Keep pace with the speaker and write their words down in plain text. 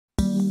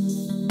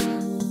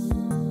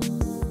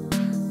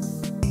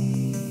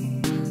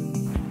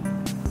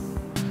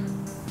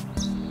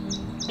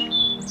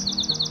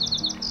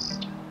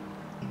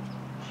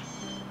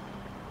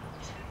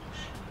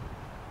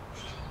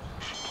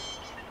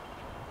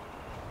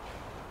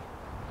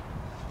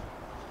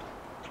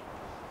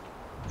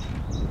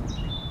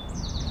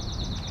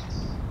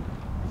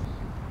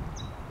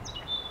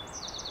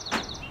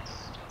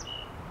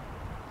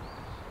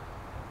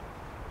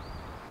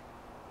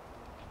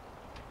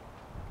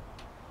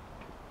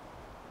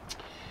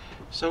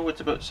So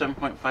it's about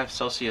 7.5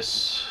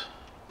 Celsius,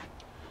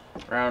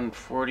 around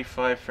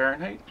 45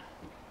 Fahrenheit.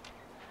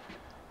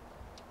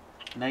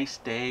 Nice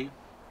day.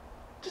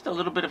 Just a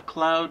little bit of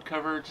cloud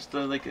cover, just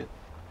like a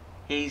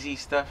hazy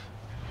stuff.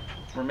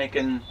 We're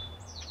making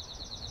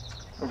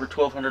over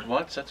 1200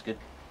 watts, that's good.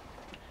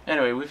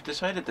 Anyway, we've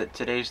decided that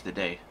today's the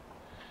day.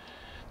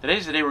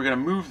 Today's the day we're going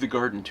to move the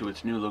garden to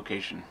its new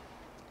location.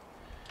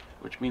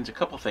 Which means a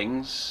couple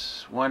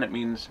things. One, it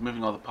means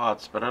moving all the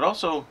pots, but it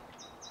also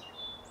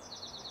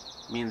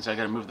means I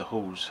got to move the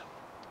hose.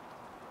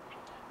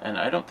 And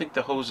I don't think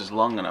the hose is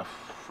long enough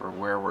for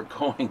where we're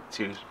going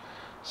to.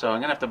 So I'm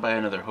going to have to buy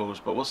another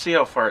hose, but we'll see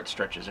how far it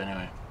stretches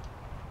anyway.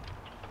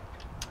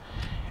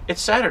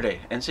 It's Saturday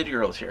and City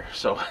Girl's here,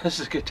 so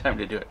this is a good time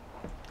to do it.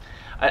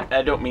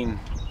 I don't mean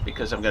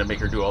because I'm going to make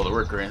her do all the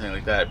work or anything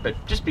like that,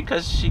 but just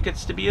because she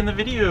gets to be in the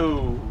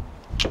video.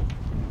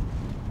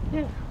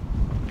 Yeah.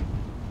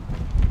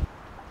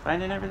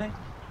 Finding everything?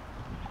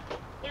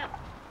 Yep.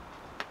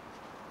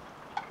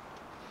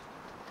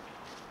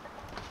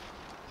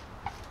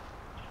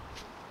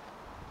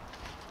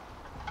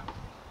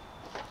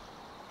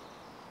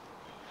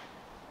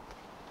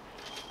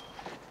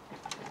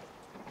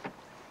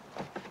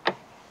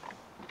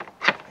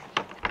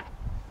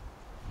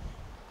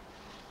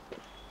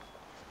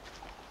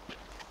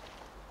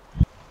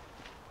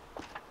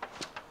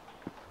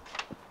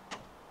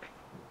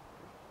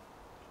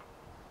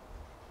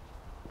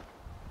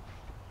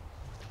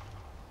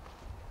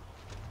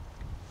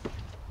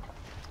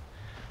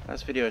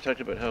 Last video I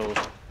talked about how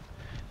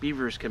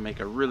beavers can make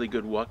a really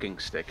good walking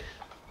stick.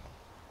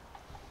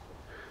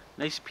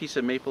 Nice piece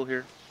of maple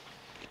here,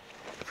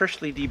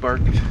 freshly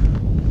debarked,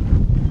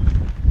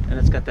 and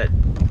it's got that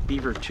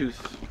beaver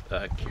tooth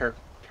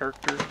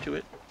character to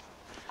it.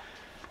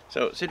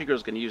 So City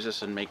Girl's going to use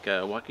this and make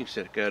a walking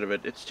stick out of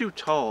it. It's too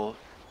tall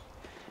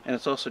and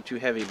it's also too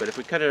heavy, but if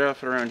we cut it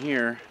off around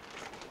here,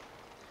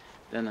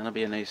 then that'll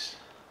be a nice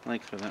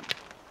length for that.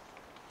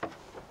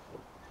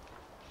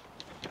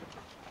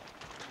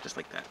 Just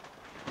like that.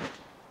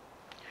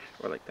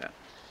 Or like that.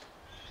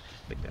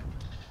 Like that.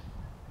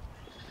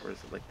 Or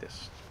is it like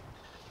this?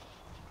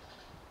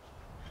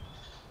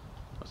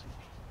 Let's see.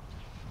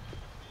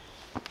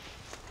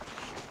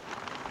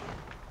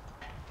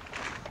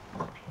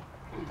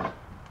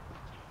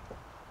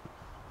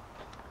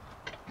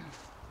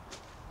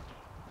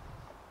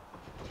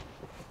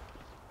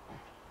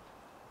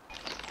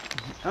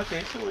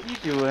 Okay, so what are you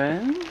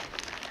doing?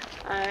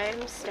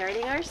 I'm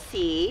starting our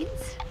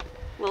seeds.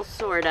 Well,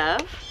 sort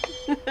of.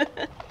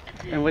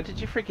 And what did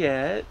you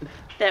forget?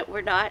 That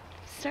we're not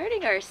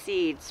starting our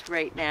seeds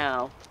right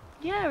now.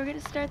 Yeah, we're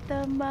gonna start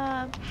them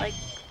like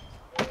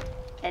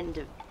end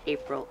of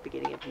April,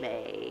 beginning of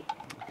May.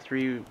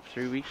 Three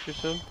weeks or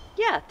so?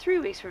 Yeah, 3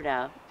 weeks from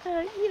now.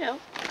 You know,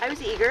 I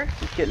was eager.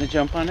 Getting a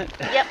jump on it?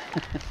 Yep.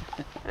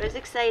 I was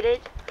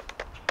excited.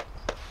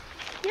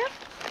 Yep.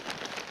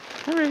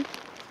 All right.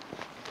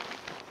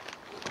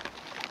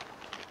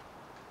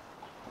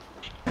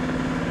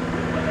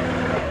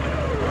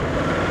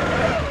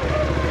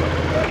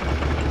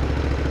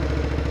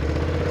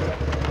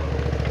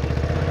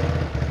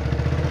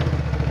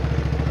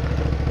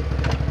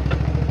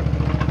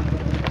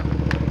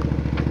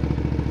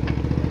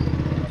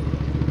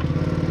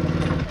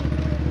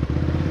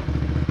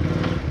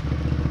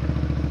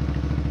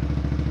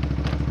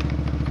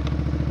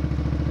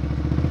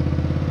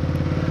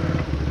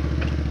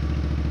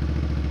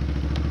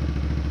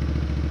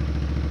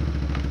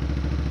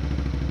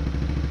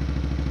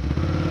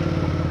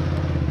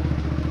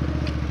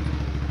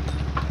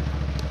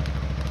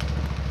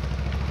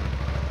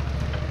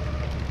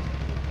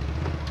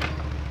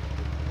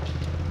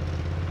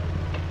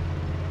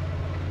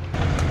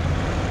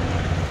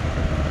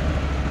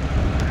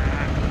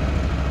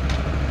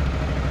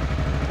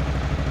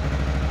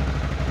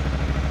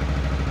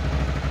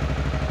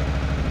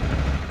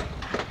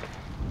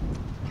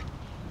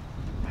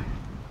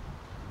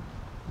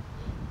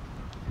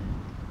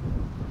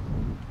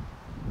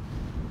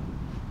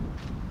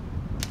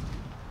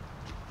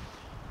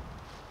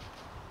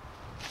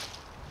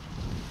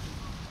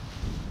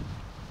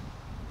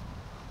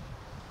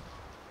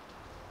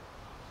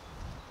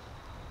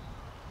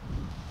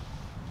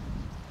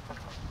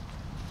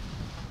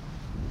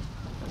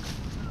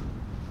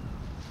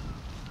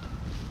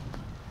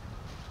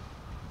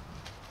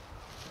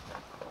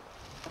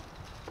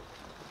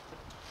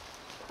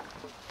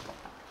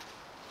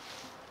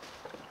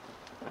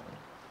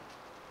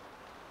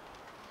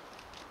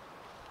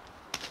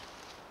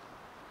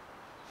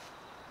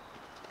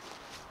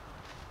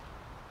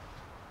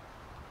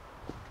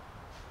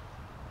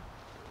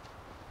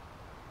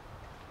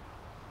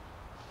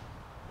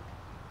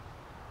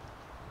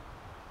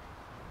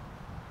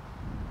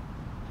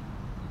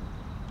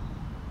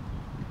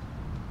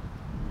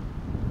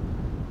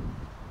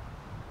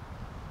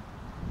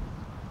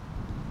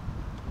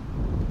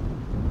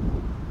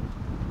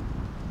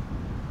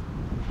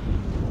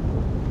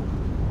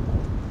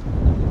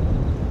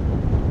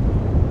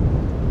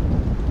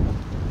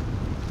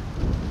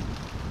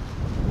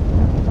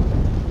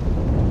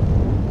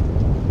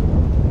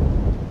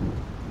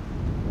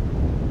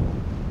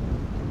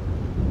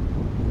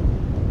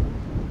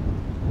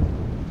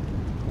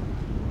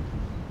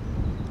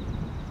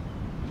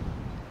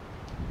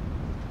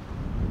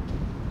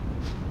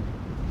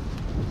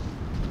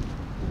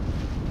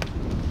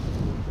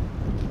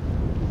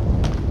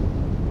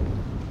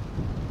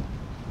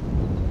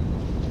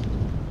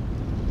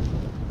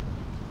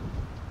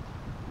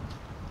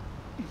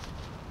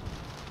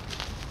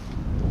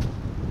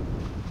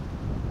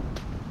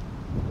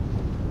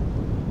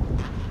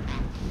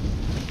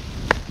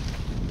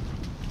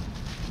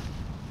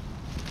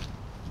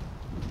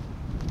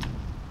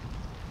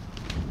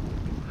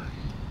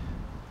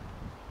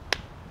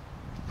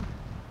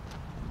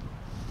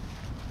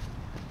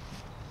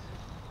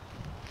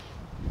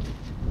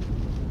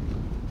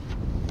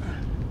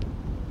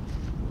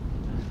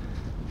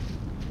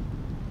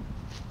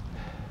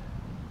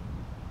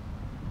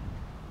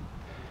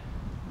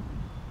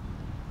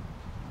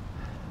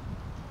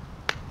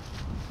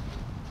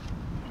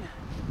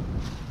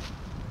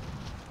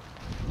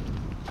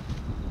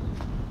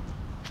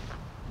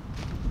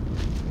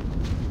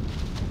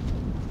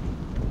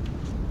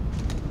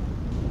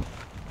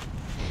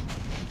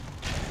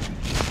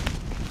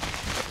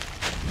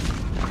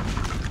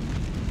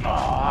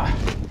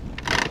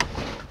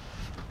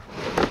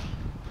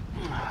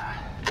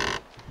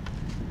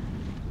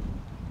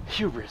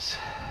 hubris.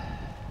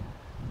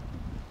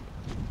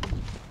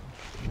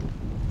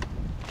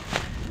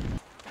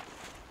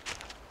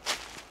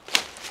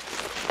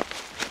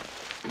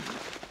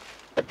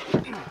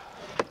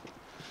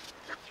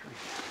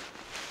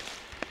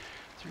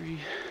 Three,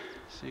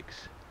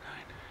 6,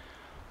 9,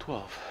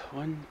 12.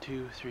 1,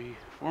 2, 3,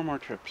 4 more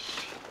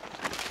trips.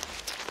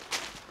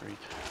 Great.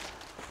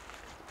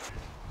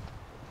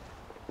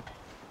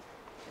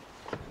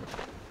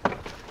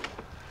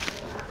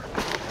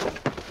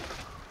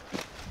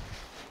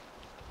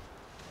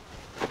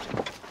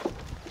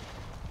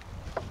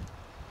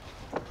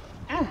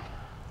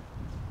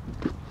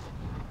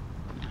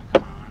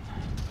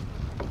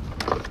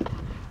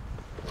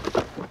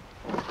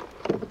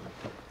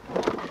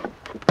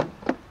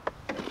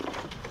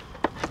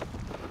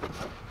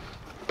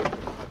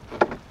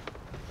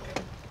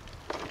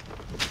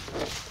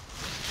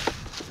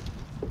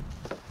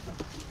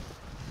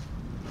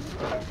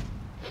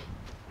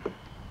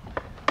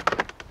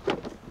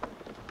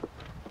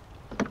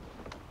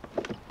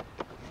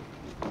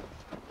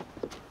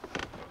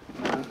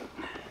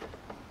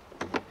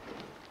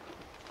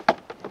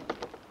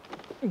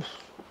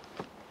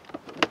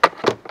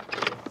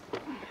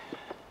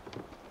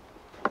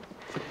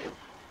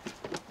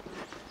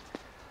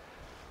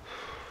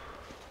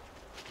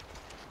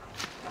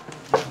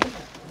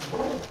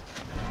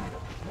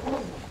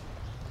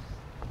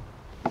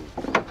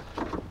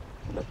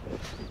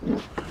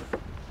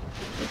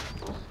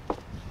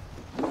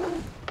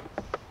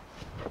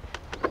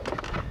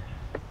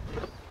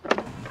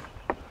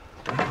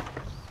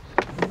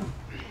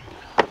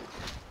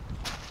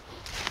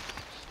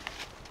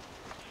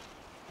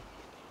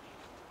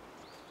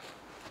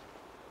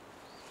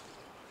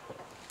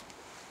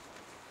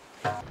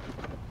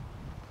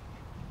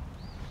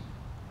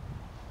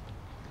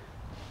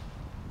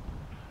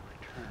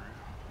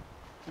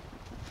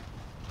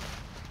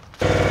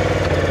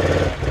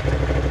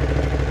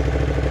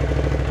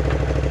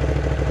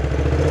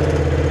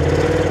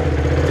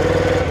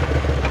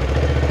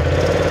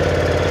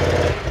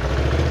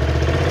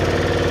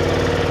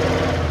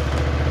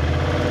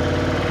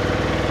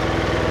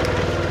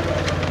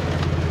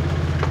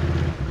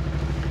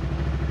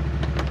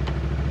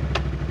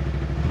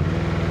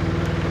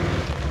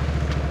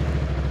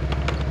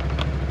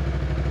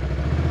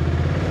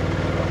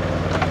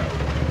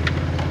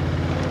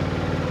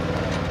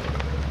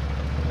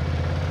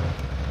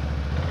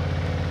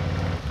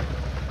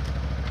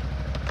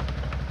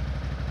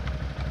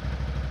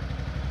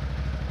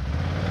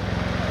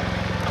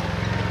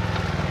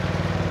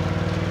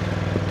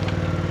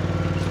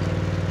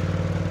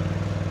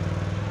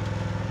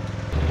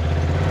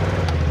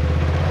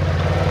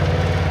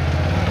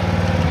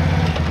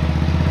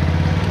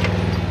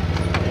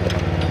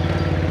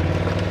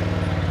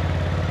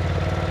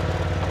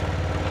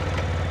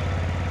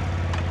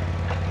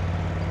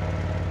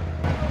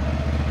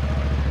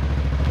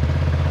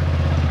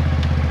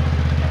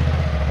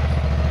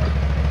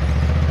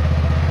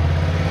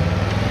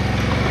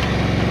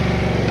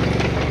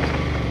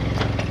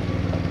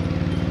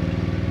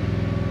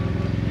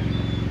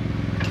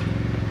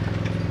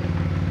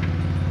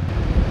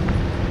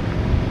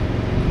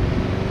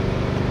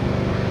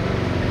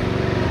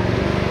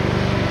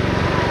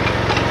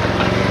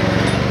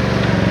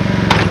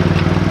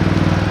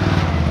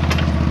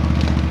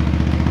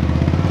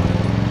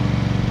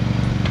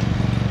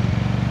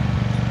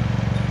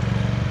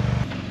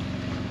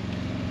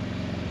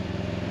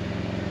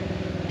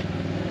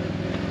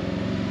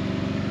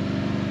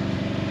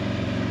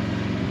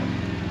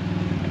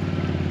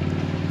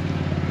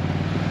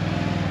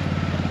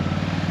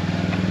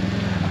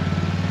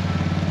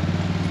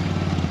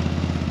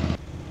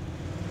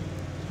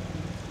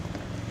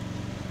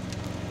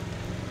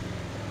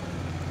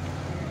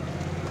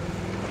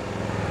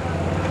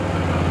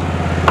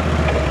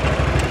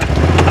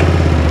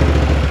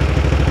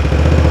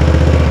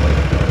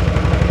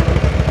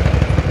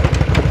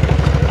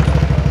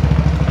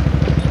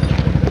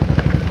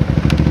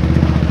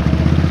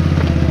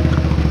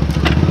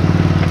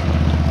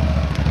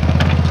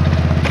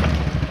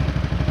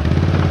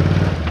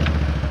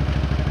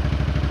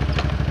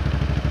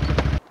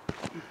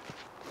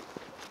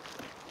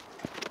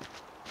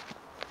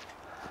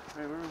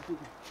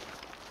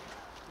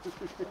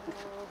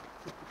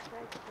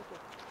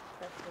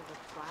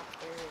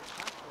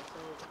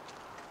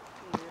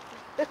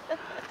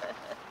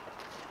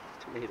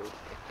 Tomatoes.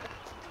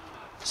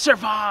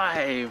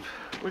 Survive!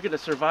 We're gonna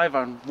survive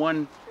on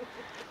one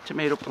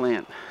tomato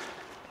plant.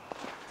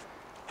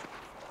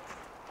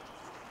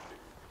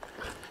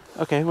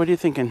 Okay, what are you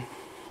thinking?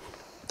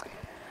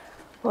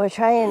 Well, we're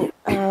trying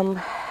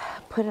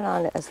put it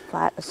on as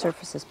flat a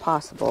surface as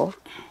possible.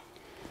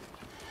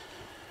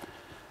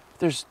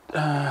 There's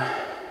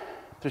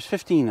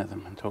 15 of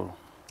them in total.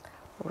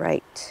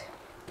 Right.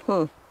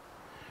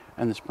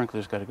 And the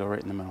sprinkler's got to go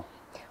right in the middle.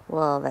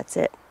 Well, that's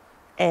it.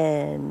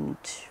 And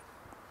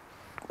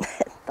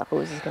the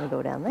hose is going to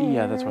go down there.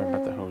 Yeah, that's why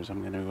about the hose.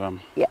 I'm going to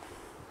Yeah.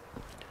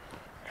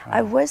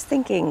 I was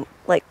thinking,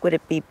 like, would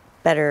it be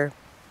better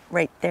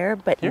right there?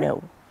 But Here?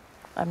 no.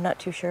 I'm not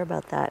too sure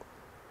about that.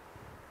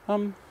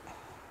 Um,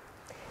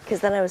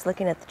 Because then I was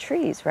looking at the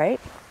trees, right?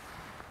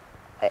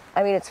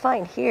 I mean, it's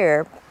fine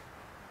here.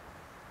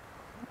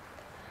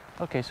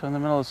 okay, so in the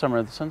middle of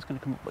summer, the sun's going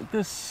to come up like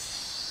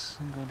this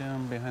and go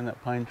down behind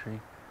that pine tree.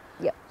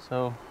 Yep.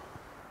 So,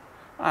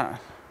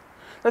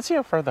 let's see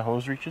how far the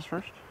hose reaches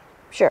first,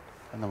 Sure.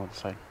 and then we'll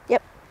decide.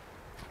 Yep.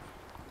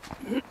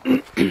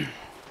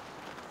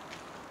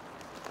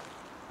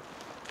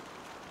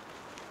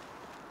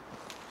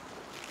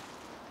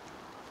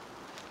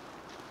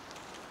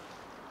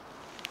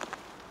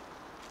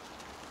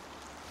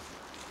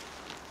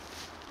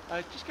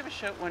 Just give a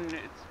shout when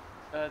it's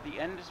the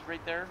end is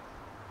right there,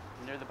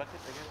 near the bucket,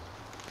 I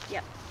guess.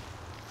 Yep.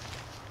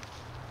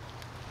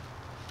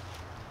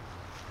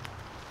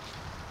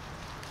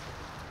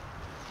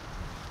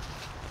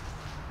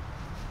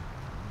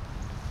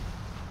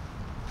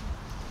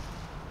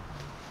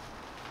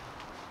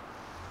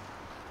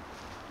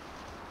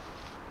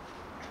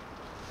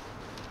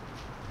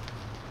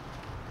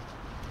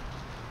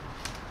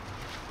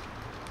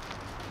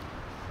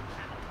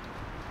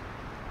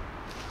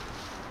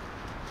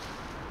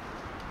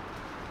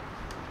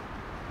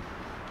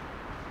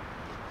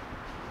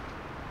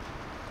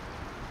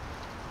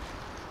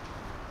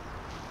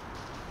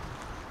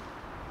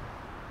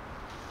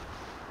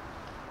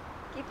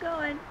 Keep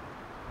going.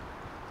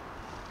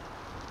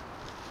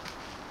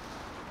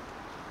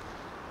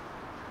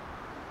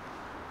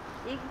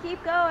 You can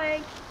keep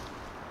going.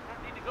 I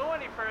don't need to go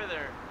any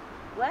further.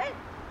 What?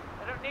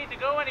 I don't need to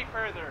go any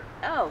further.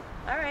 Oh,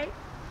 all right.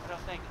 I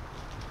don't think.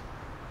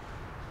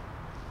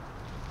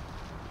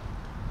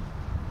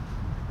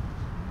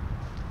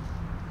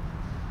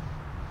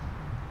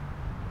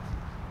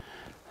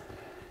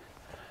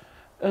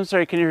 I'm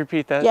sorry, can you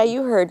repeat that? Yeah,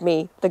 you heard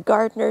me. The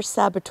gardener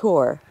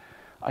saboteur.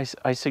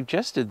 I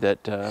suggested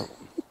that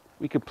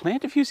we could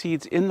plant a few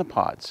seeds in the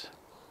pots.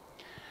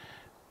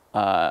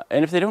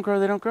 And if they don't grow,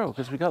 they don't grow,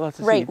 because we got lots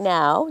of Right seeds.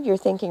 now, you're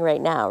thinking right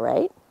now,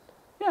 right?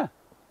 Yeah.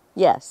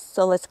 Yes.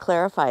 So let's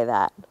clarify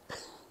that.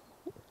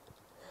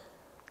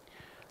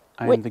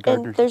 I am the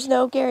gardener And there's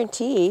no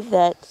guarantee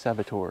that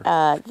saboteur.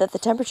 that the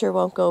temperature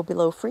won't go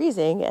below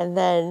freezing, and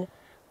then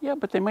Yeah,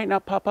 but they might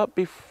not pop up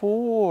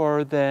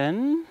before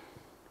then.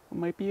 It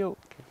might be okay.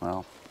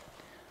 Well,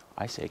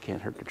 I say it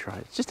can't hurt to try.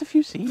 It's just a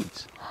few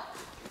seeds.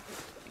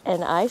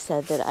 and I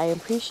said that I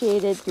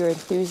appreciated your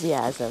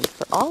enthusiasm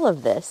for all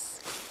of this.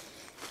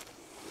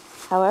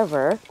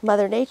 However,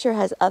 Mother Nature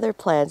has other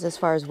plans as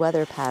far as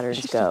weather Is patterns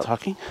she still go.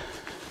 talking?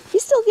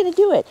 He's still going to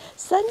do it.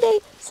 Sunday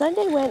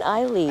when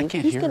I leave,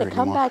 can't he's hear going to her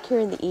come anymore. back here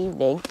in the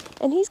evening,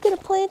 and he's going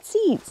to plant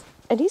seeds.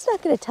 And he's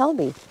not going to tell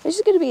me. It's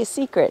just going to be a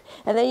secret.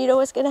 And then you know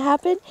what's going to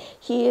happen?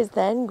 He is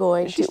then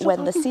going Is she to, still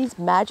when the talking? seeds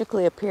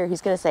magically appear, he's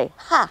going to say,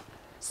 "Ha!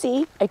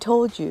 See, I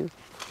told you."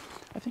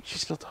 I think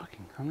she's still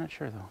talking. I'm not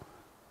sure though.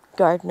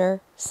 Gardener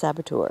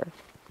saboteur.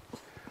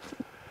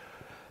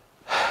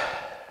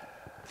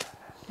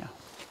 Yeah.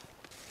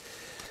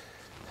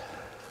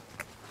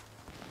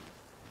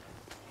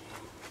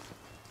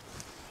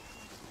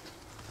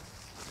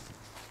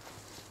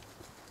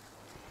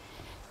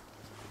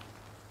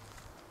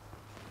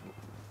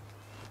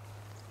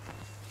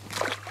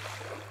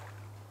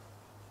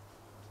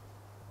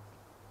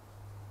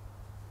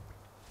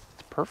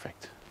 It's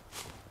perfect.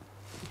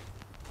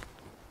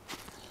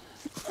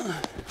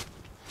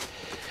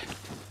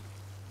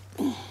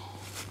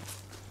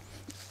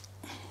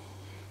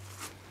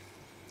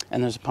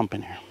 And there's a pump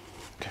in here.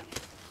 Okay.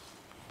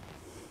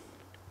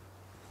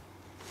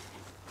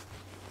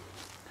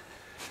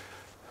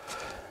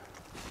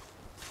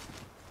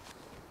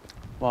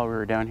 While we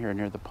were down here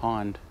near the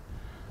pond,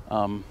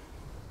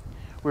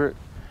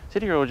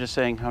 City Girl was just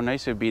saying how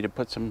nice it would be to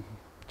put some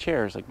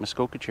chairs, like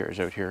Muskoka chairs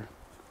out here,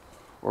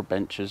 or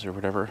benches or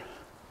whatever.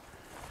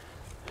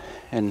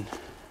 And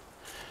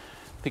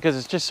because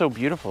it's just so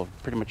beautiful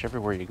pretty much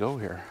everywhere you go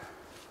here.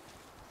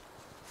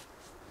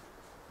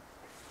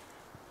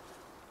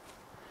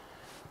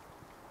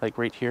 Like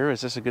right here,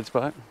 is this a good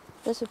spot?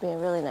 This would be a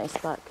really nice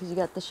spot because you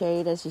got the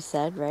shade, as you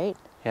said, right?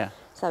 Yeah.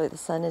 So that way the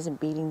sun isn't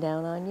beating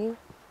down on you.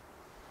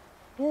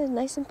 Yeah,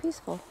 nice and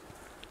peaceful.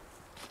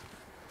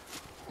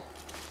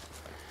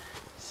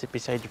 Sit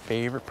beside your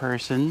favorite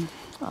person.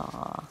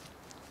 Aww.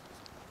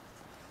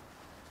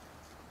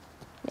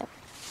 Yep.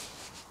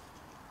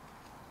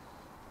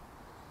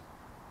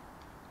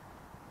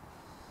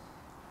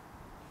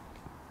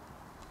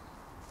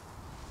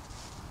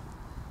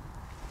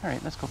 All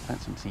right, let's go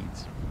plant some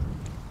seeds.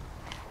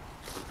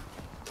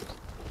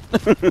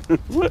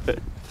 What?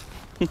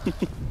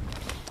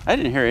 I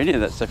didn't hear any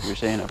of that stuff you were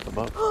saying up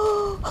above.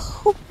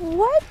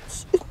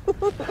 What?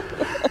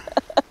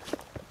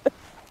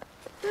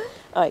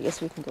 Oh, I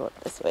guess we can go up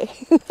this way.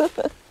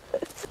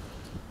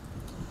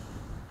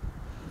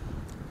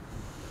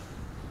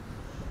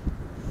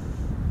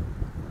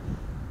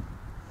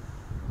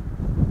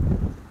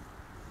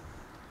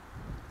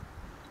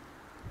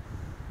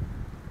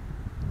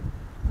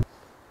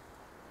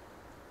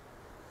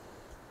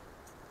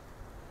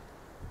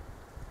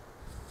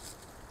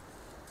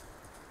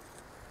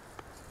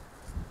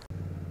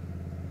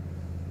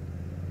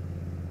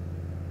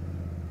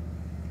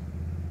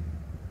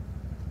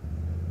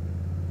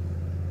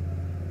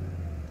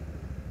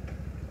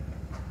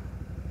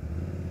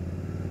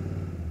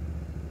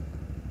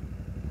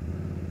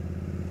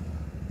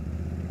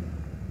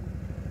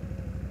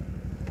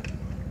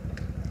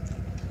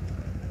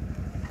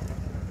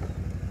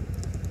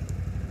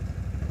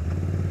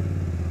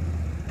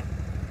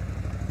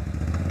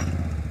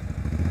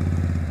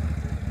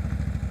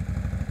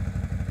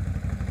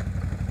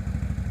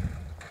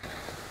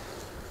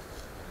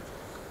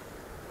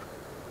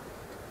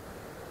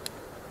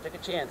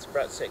 chance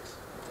brought 6.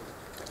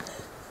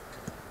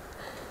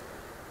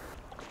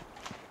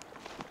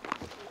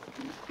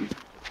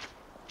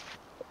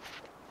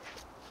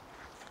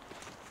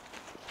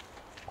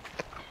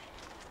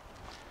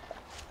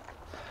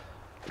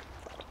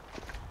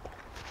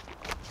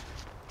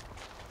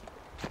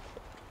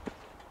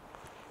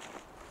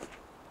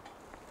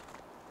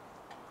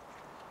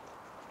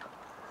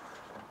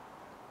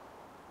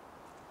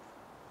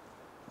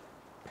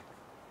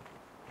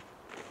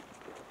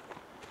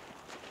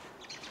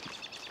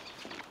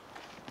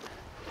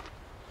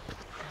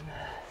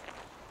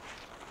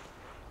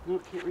 No,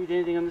 can't read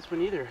anything on this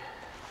one either.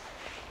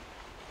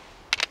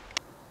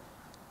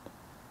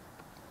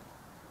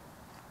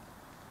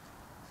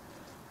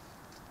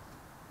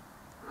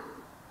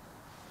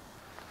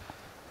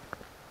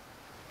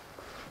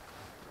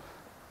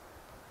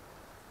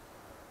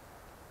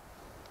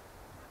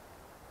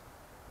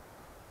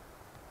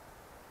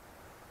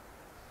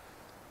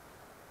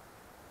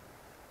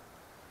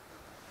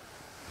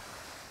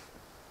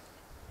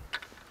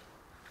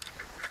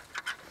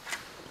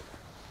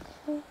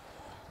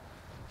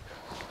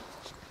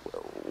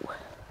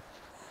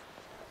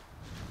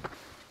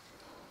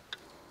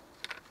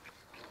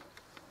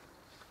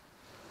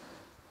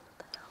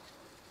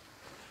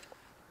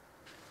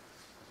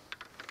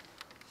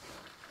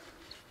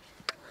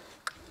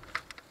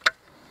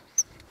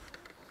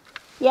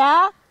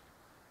 Yeah?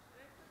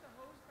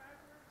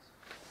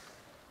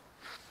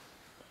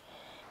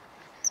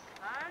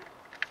 Huh?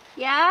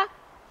 Yeah?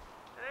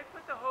 Did I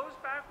put the hose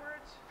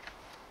backwards?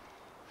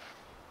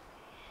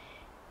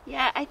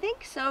 Yeah, I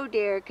think so,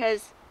 dear,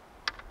 because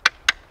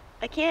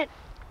I can't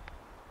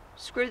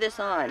screw this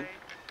on. Right.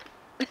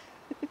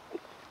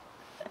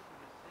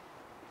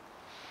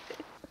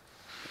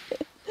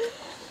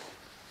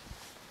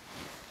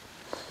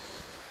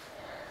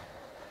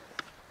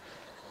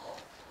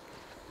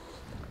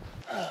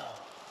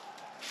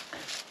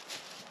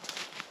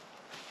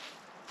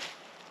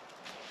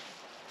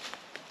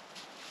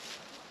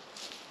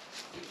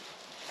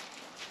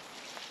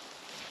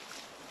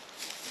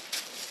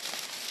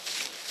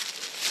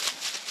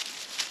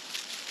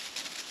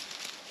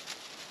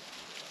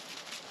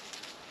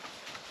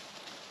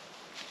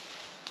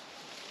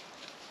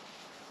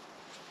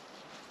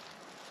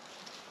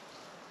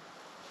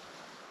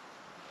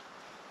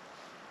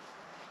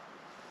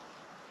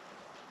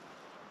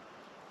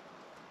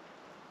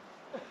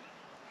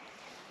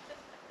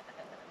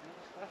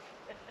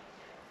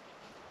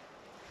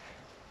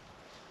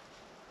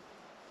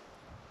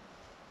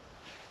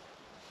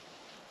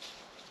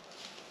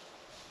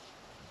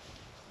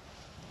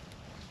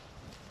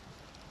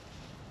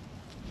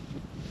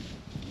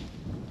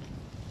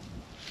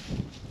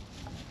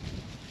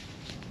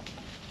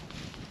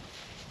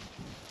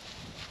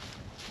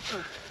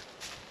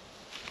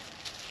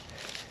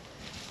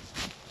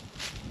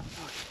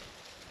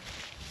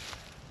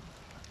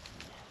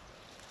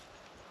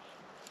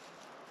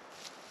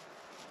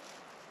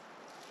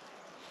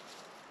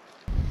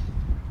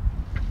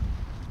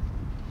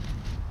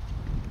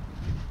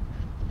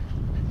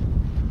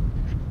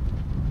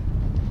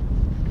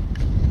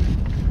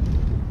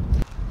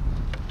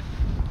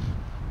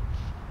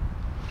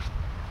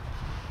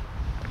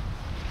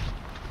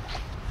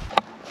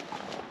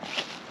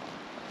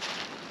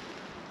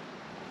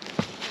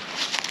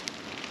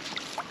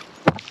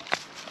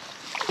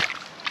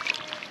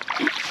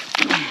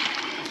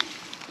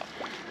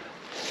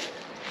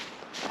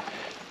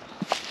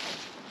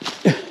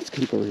 It's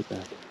gonna go right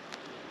back.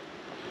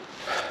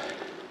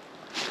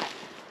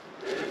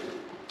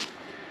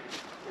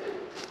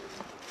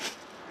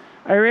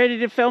 Are you ready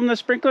to film the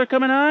sprinkler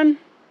coming on?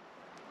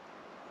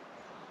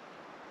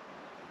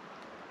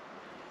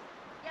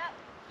 Yep.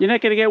 You're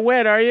not gonna get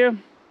wet, are you?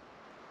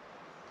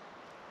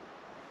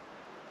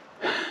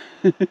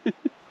 Okay.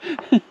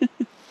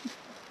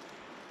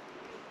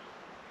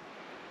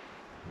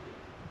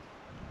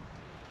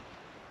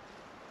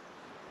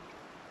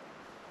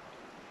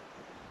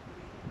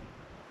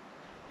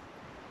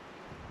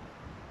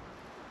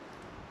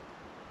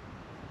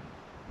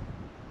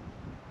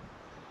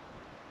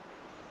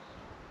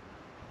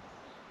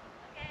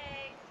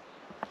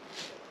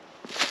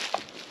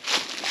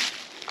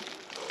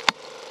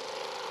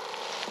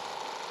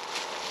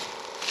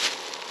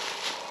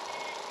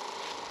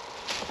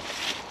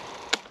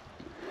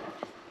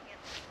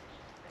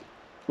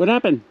 What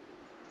happened?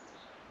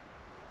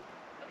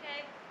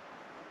 Okay.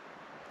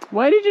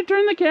 Why did you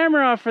turn the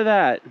camera off for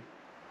that?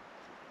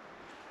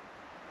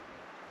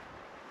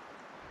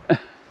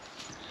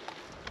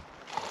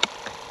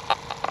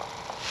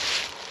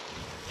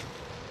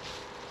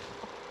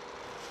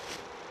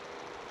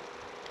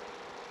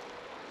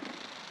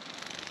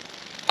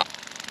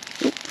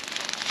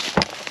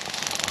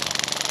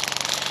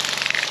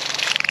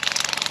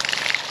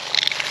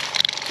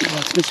 Oh,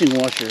 it's missing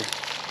washer.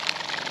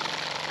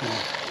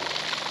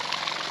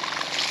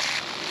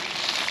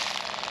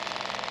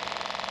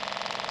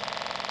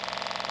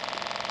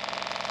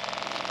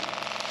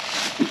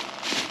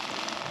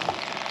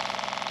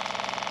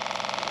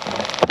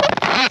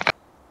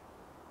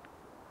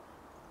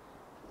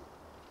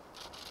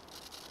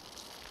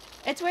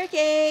 It's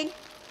working.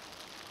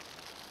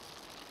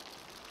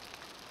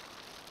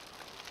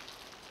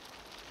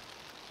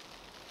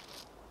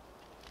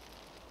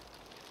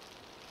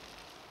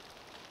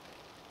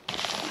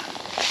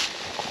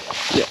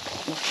 Yeah.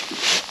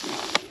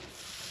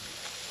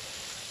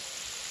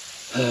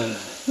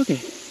 Okay.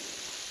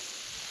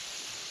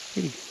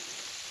 Ready.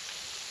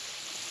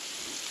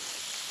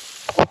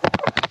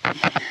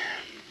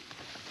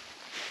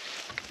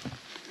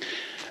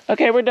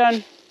 Okay, we're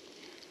done.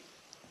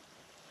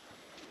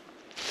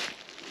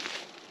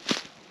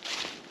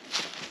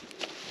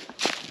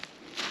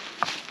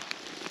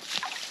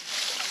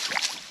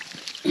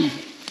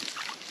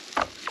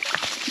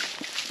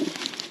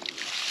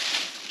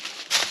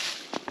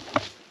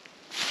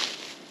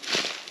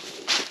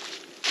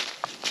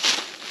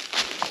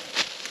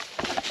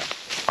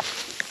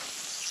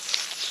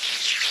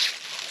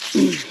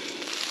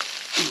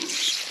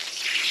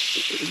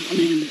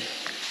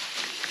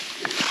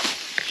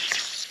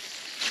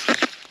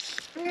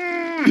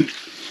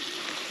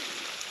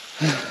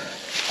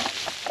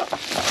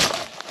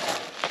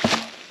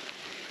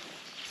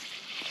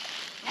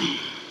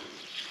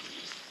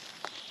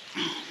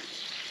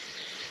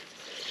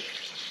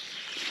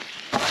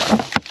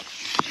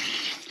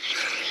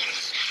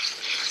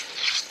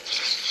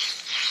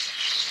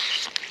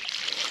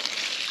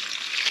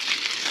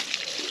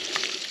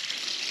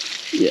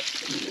 Yeah,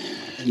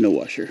 no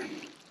washer.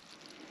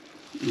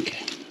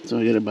 Okay, so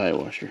I gotta buy a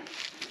washer.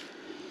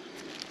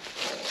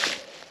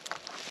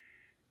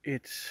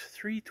 It's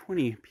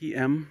 3:20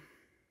 p.m.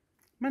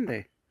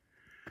 Monday,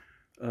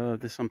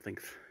 the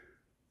somethingth.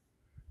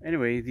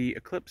 Anyway, the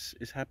eclipse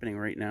is happening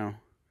right now.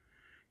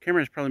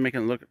 Camera is probably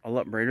making it look a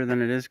lot brighter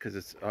than it is because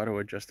it's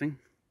auto-adjusting.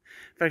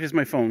 In fact, it's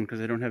my phone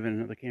because I don't have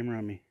another camera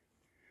on me.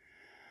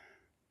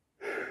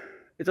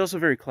 It's also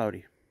very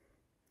cloudy.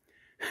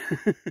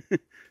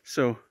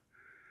 So,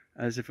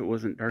 as if it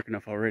wasn't dark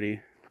enough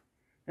already.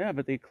 Yeah,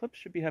 but the eclipse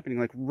should be happening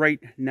like right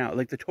now,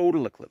 like the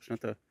total eclipse,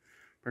 not the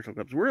partial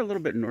eclipse. We're a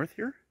little bit north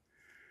here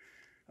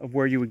of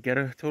where you would get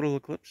a total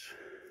eclipse.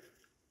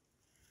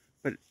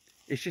 But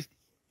it's just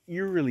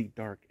eerily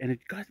dark, and it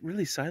got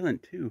really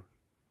silent too.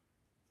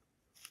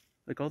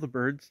 Like all the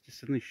birds just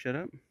suddenly shut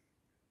up.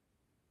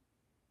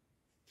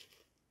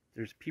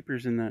 There's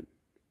peepers in that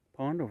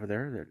pond over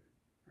there that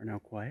are now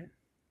quiet.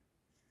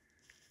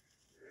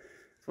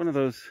 It's one of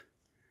those.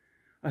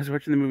 I was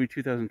watching the movie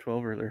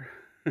 2012 earlier.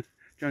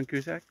 John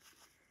Cusack.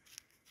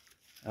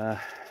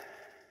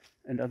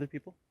 And other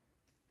people.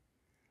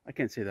 I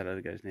can't say that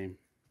other guy's name.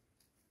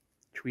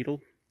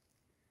 Tweedle.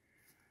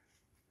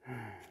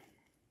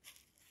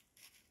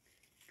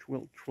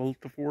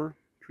 Twiltifor.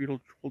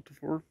 Tweedle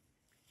Twiltifor.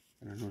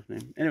 I don't know his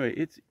name. Anyway,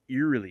 it's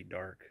eerily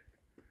dark.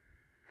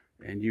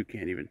 And you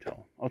can't even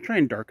tell. I'll try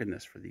and darken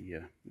this for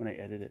the when I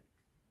edit it.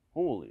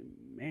 Holy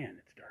man,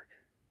 it's dark.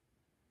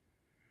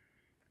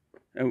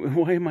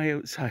 Why am I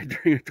outside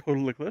during a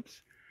total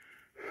eclipse?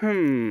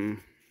 Actually,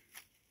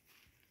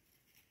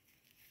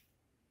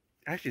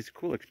 it's a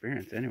cool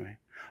experience anyway.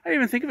 I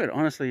didn't even think of it,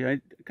 honestly.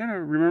 I kind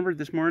of remembered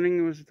this morning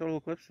it was a total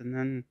eclipse, and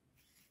then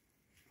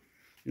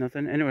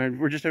nothing. Anyway,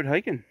 we're just out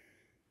hiking.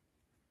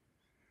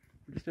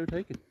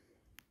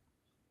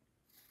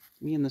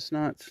 Me and the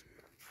snots.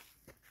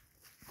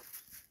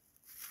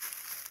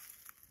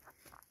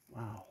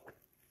 Wow.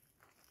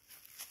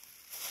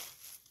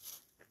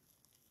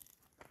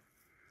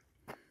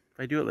 If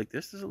I do it like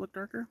this, does it look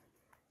darker?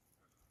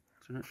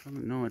 So not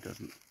showing? No, it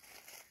doesn't.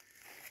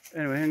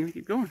 Anyway, I'm gonna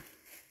keep going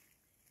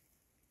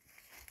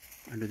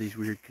under these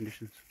weird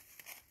conditions.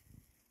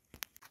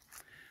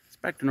 It's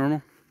back to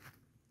normal.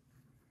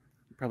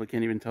 You probably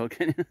can't even tell,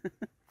 can you?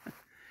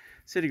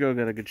 City Girl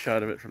got a good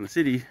shot of it from the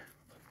city.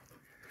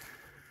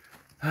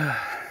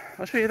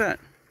 I'll show you that.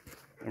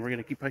 And we're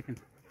gonna keep hiking.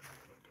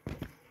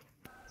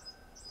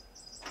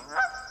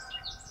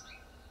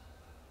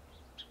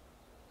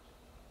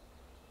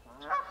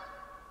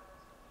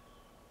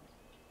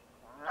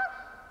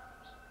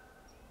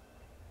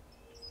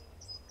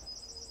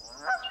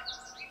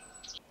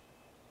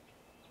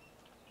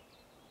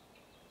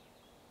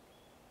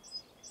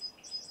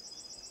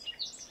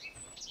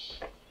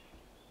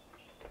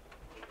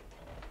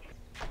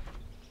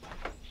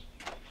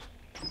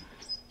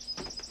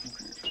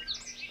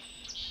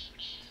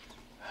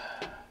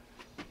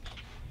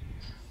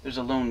 There's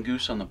a lone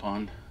goose on the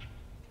pond.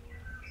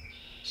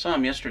 Saw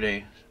him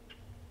yesterday.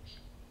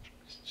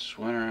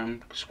 Swimming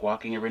around,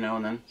 squawking every now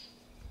and then.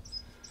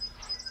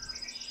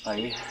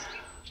 I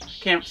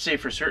can't say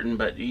for certain,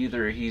 but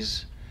either he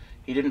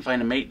didn't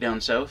find a mate down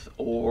south,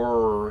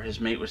 or his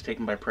mate was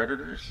taken by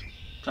predators,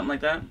 something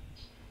like that.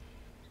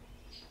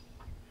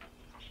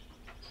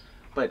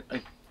 But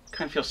I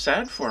kind of feel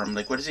sad for him.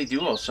 Like, what does he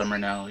do all summer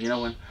now? You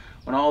know,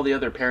 when all the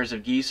other pairs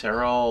of geese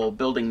are all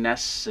building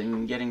nests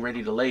and getting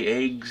ready to lay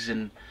eggs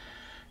and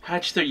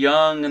hatch their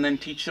young and then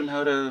teach them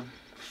how to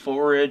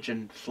forage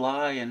and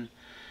fly, and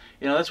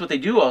you know, that's what they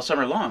do all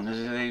summer long,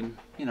 is they,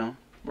 you know,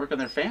 work on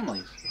their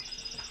families.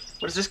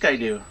 What does this guy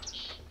do?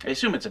 I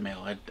assume it's a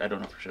male. I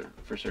don't know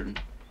for certain.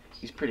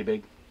 He's pretty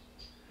big.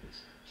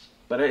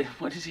 But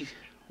what is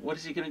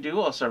he gonna do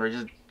all summer?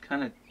 Just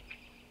kind of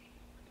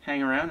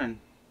hang around and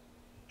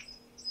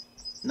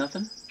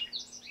nothing?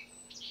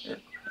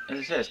 As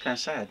I said, it's kind of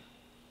sad.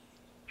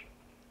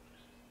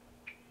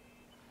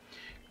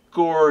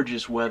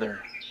 Gorgeous weather.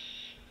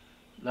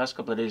 Last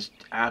couple of days,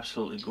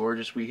 absolutely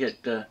gorgeous. We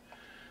hit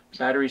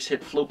batteries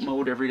hit float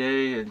mode every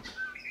day, and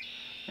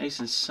nice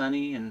and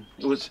sunny. And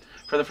it was,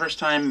 for the first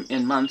time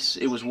in months,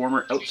 it was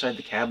warmer outside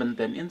the cabin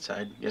than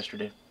inside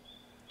yesterday.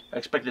 I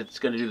expect it's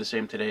going to do the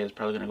same today. It's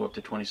probably going to go up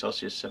to 20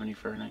 Celsius, 70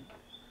 Fahrenheit.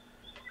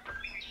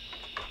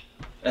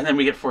 And then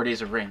we get 4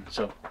 days of rain,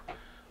 so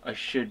I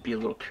should be a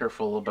little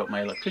careful about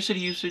my electricity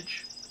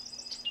usage.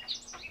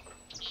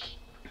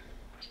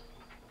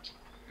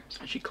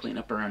 I should clean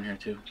up around here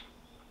too.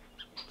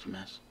 It's a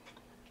mess.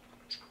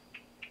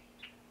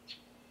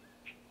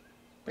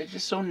 But it's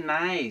just so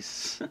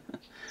nice.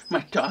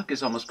 My dock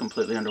is almost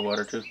completely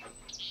underwater too.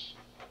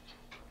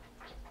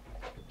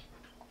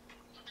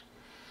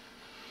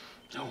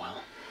 Oh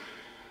well.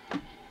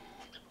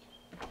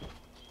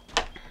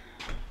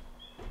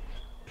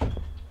 I'm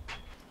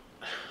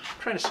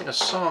trying to sing a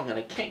song and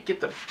I can't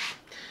get the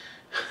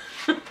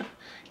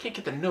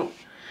note.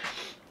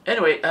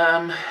 Anyway,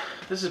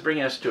 this is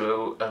bringing us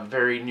to a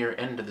very near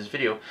end of this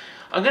video.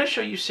 I'm going to show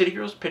you City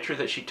Girl's picture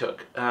that she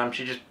took.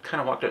 She just kind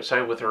of walked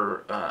outside with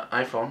her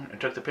iPhone and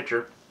took the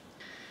picture.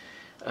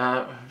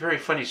 Very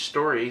funny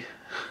story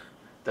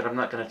that I'm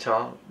not going to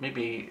tell.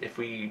 Maybe if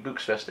we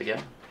Books Fest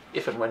again.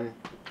 If and when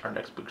our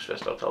next Books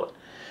Fest, I'll tell it.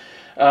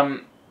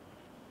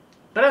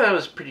 But I thought it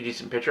was a pretty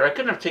decent picture. I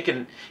couldn't have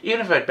taken, even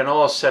if I'd been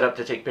all set up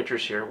to take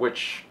pictures here,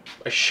 which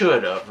I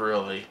should have,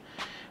 really.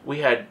 We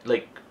had,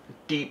 like,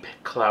 deep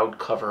cloud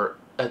cover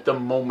at the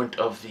moment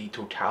of the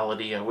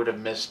totality. I would have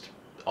missed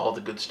all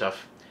the good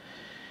stuff.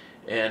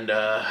 And,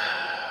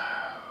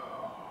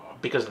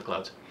 because of the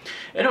clouds.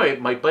 Anyway,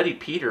 my buddy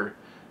Peter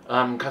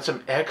got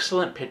some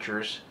excellent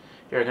pictures.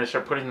 Here, I'm going to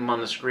start putting them on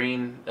the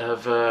screen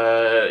of,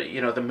 you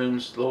know, the moon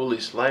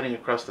slowly sliding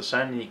across the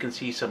sun. And you can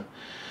see some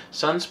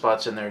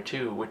sunspots in there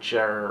too, which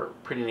are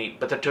pretty neat.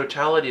 But the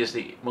totality is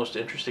the most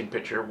interesting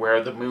picture,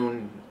 where the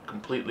moon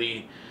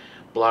completely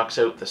blocks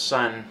out the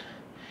sun.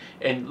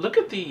 And look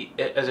at the,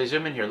 as I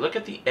zoom in here, look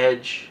at the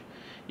edge.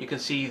 You can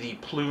see the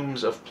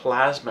plumes of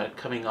plasma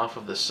coming off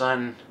of the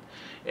sun.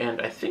 And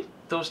I think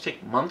those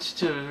take months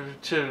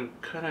to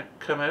kind of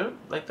come out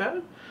like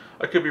that.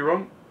 I could be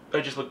wrong. I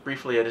just looked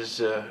briefly at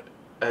his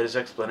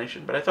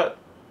explanation, but I thought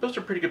those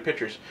are pretty good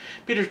pictures.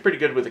 Peter's pretty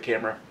good with the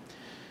camera.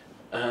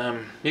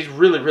 He's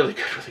really, really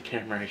good with the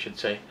camera, I should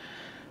say.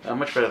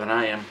 Much better than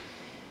I am.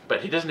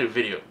 But he doesn't do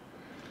video.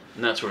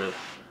 And that's where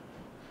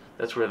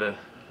the,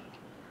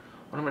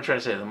 what am I trying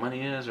to say? The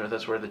money is, or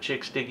that's where the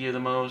chicks dig you the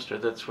most, or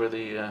that's where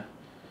the,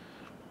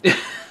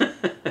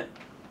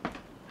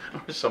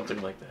 or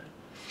something like that.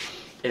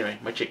 Anyway,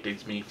 my chick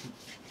digs me.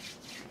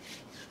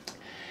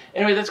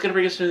 Anyway, that's gonna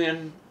bring us to the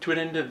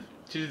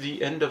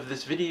end of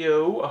this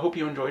video. I hope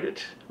you enjoyed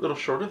it. A little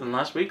shorter than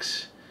last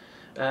week's,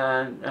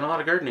 and a lot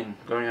of gardening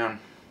going on.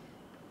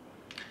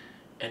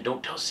 And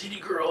don't tell City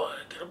Girl,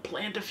 I'm gonna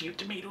plant a few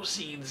tomato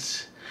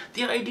seeds.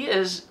 The idea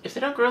is, if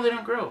they don't grow, they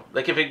don't grow.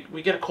 Like if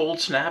we get a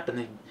cold snap and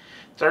they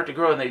start to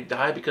grow and they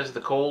die because of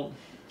the cold,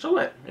 so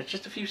what? It's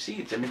just a few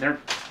seeds. I mean, they're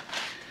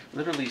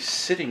literally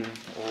sitting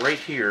right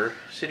here.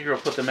 City Girl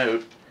put them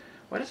out.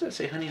 Why does that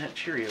say Honey Nut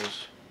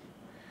Cheerios?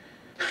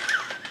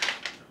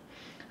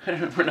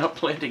 We're not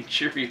planting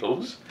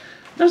Cheerios.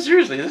 No,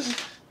 seriously, this is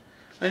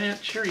Honey Nut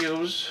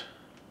Cheerios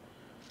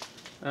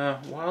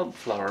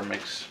wildflower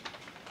mix.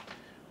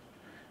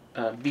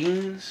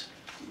 Beans.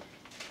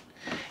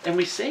 And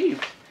we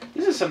saved,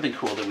 this is something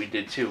cool that we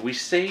did too. We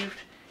saved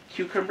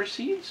cucumber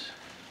seeds.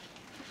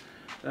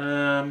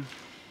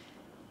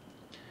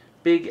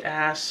 Big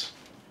ass.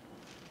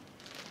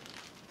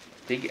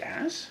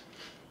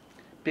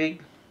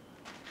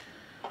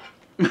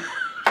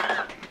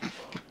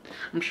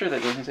 I'm sure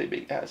that doesn't say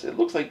big ass. It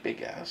looks like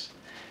big ass.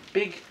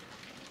 Big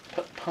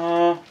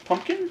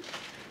pumpkin?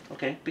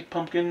 Okay, big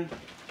pumpkin.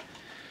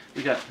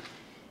 We got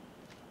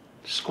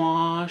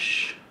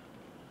squash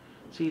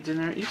seeds in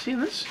there. You see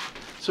this?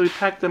 So we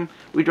packed them,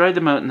 we dried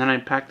them out, and then I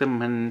packed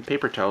them in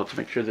paper towel to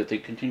make sure that they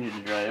continue to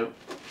dry out.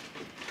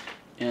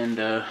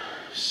 And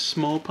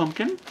small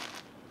pumpkin.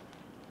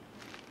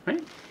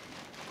 Right?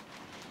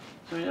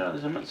 So yeah,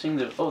 I'm not seeing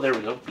the, oh, there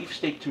we go.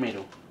 Beefsteak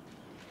tomato.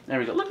 There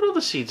we go. Look at all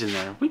the seeds in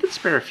there. We could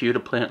spare a few to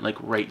plant, like,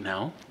 right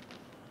now.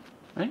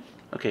 Right?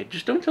 Okay,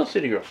 just don't tell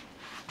City Girl.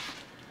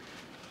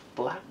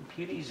 Black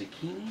beauty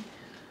zucchini.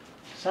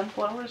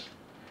 Sunflowers.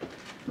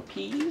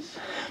 Peas.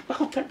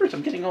 Oh, peppers.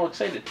 I'm getting all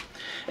excited.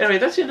 Anyway,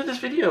 that's the end of this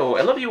video.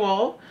 I love you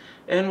all.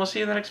 And we'll see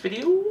you in the next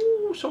video.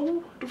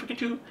 So, don't forget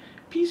to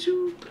pea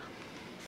soup.